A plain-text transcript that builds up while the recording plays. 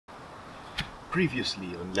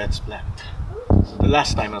Previously on Let's Plant. The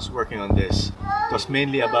last time I was working on this, it was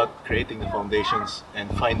mainly about creating the foundations and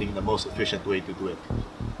finding the most efficient way to do it.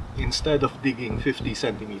 Instead of digging 50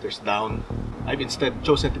 centimeters down, I've instead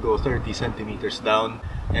chosen to go 30 centimeters down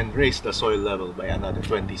and raise the soil level by another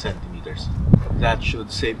 20 centimeters. That should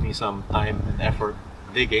save me some time and effort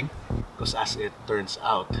digging, because as it turns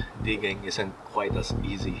out, digging isn't quite as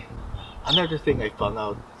easy. Another thing I found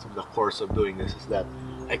out through the course of doing this is that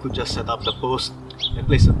I could just set up the post and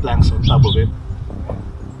place the planks on top of it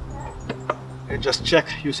and just check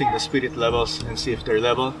using the spirit levels and see if they're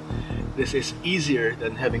level. This is easier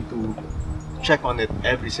than having to check on it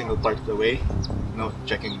every single part of the way,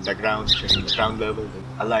 checking the ground level, and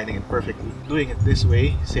aligning it perfectly. Doing it this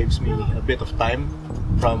way saves me a bit of time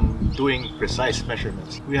from doing precise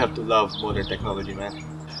measurements. We have to love modern technology, man.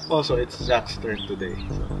 Also, it's Zach's turn today,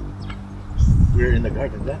 so we're in the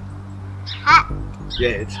garden, Zach. Hot. Yeah,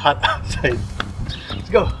 it's hot outside. Let's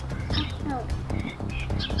go.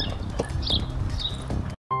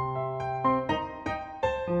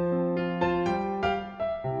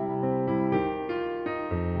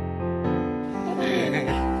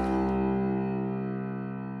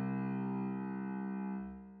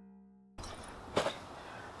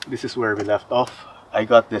 This is where we left off. I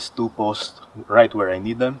got these two posts right where I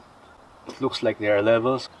need them. It looks like they are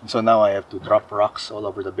levels, so now I have to drop rocks all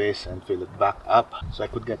over the base and fill it back up so I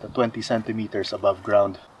could get 20 centimeters above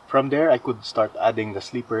ground. From there I could start adding the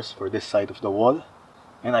sleepers for this side of the wall,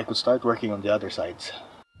 and I could start working on the other sides.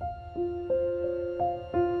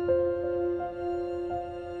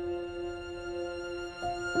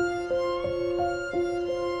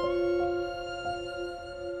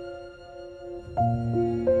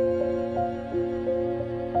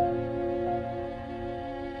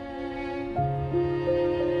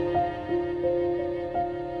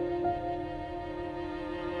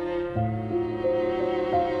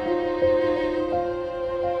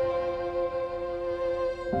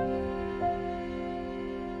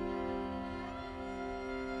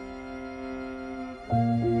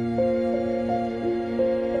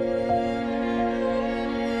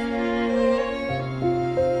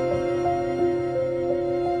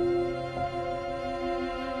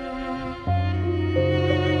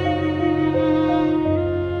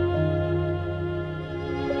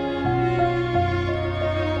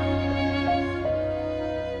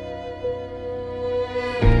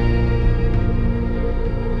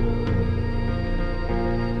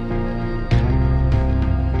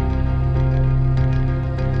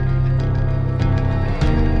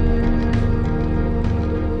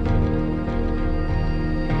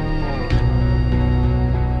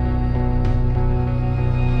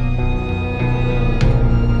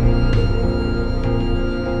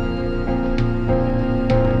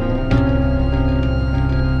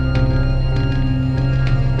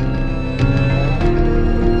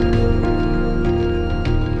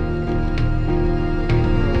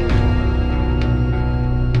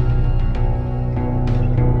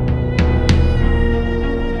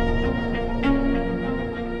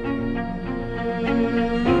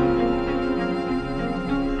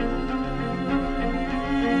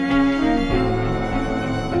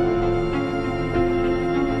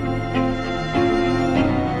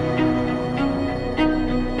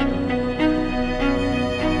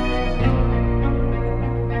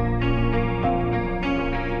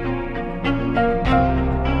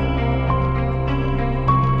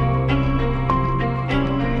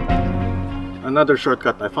 Another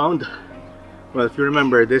shortcut I found. Well, if you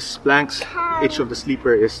remember, this planks, each of the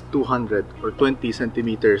sleeper is 200 or 20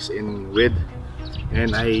 centimeters in width,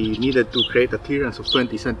 and I needed to create a clearance of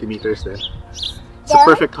 20 centimeters then. It's a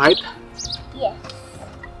perfect height. Yes.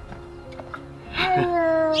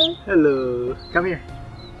 Hello. Hello. Come here.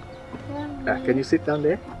 Can you sit down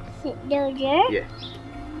there? Sit down there? Yeah.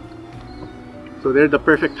 So they're the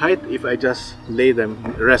perfect height if I just lay them,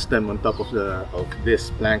 rest them on top of these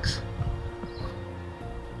planks.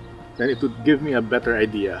 Then it would give me a better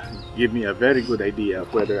idea, give me a very good idea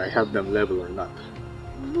of whether I have them level or not.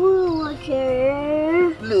 Blue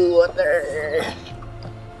water. Blue water.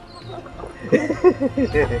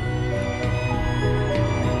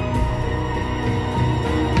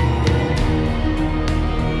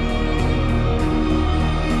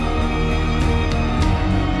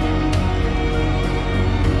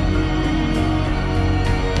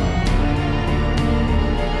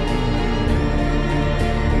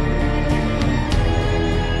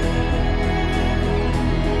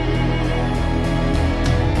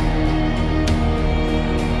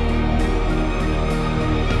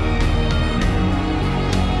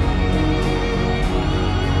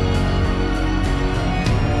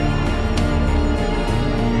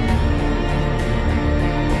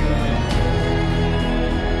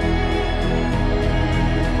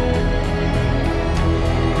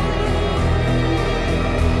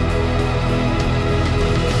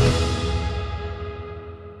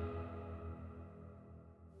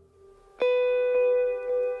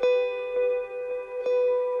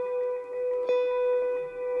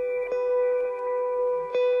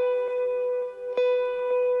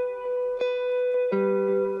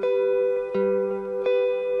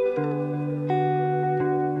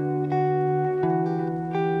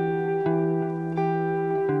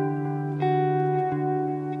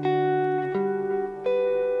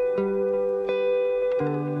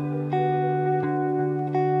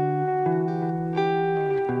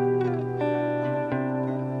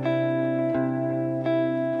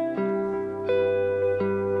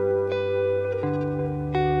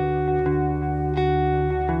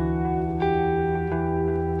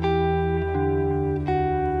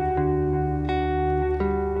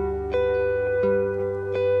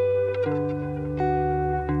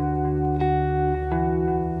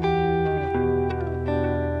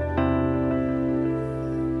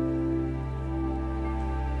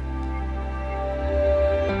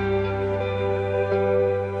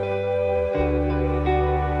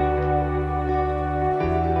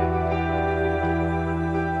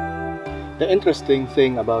 The interesting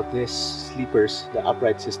thing about this sleepers, the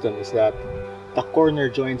upright system, is that the corner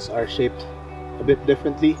joints are shaped a bit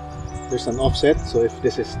differently. There's an offset, so if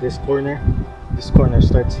this is this corner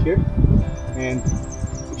starts here, and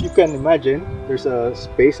if you can imagine, there's a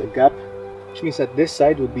space, a gap, which means that this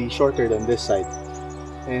side would be shorter than this side,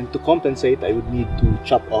 and to compensate I would need to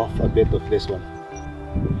chop off a bit of this one.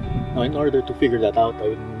 Now in order to figure that out,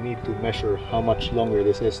 I would need to measure how much longer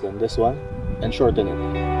this is than this one and shorten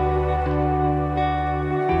it.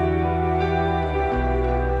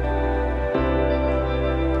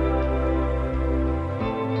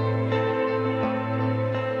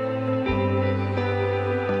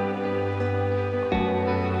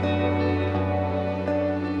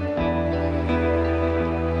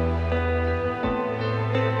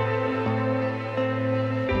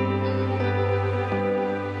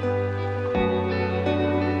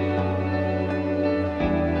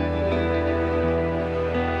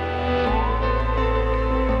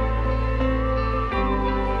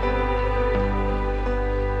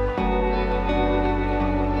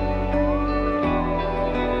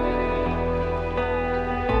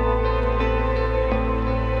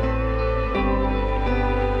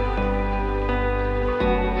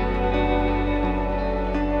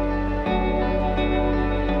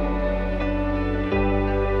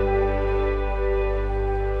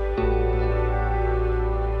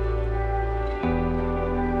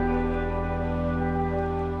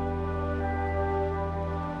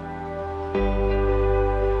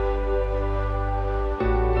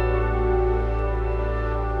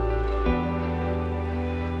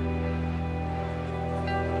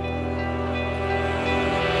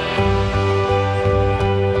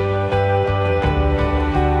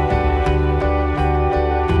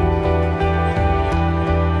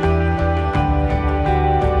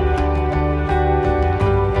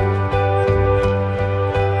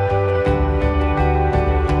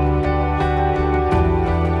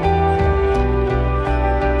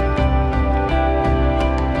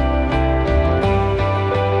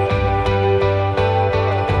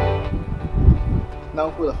 Now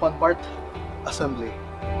for the fun part, assembly.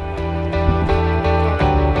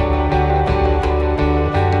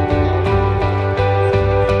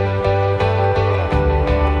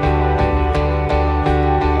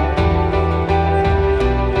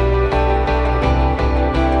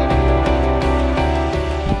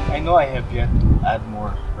 I know I have yet to add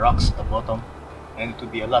more rocks at the bottom, and it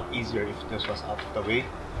would be a lot easier if this was out of the way.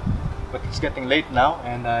 But it's getting late now,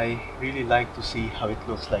 and I really like to see how it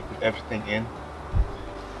looks like with everything in.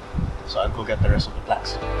 So I'll go get the rest of the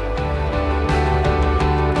planks.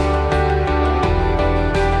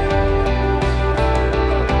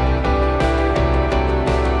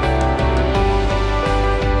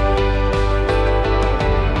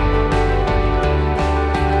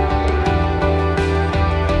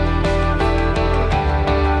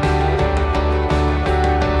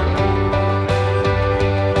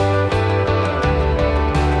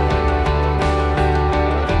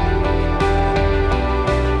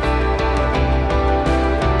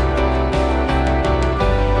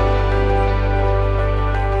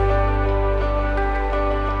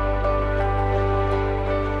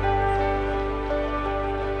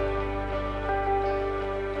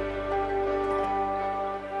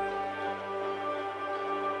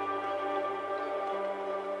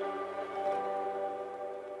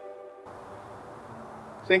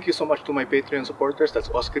 Thank you so much to my Patreon supporters. That's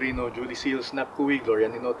Oscarino, Julie Seals, Snap Cui, Gloria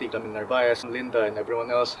Ninotti, Camille Narvaez, Linda, and everyone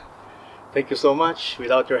else. Thank you so much.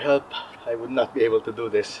 Without your help, I would not be able to do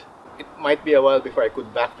this. It might be a while before I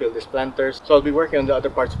could backfill these planters, so I'll be working on the other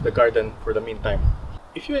parts of the garden for the meantime.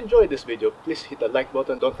 If you enjoyed this video, please hit the like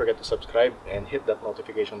button, don't forget to subscribe, and hit that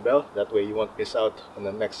notification bell. That way you won't miss out on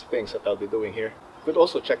the next things that I'll be doing here. You could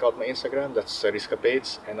also check out my Instagram, that's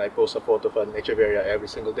Cerriscapades, and I post a photo of an echeveria every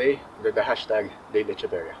single day under the hashtag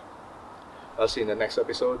DayLecheveria. I'll see you in the next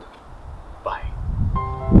episode. Bye.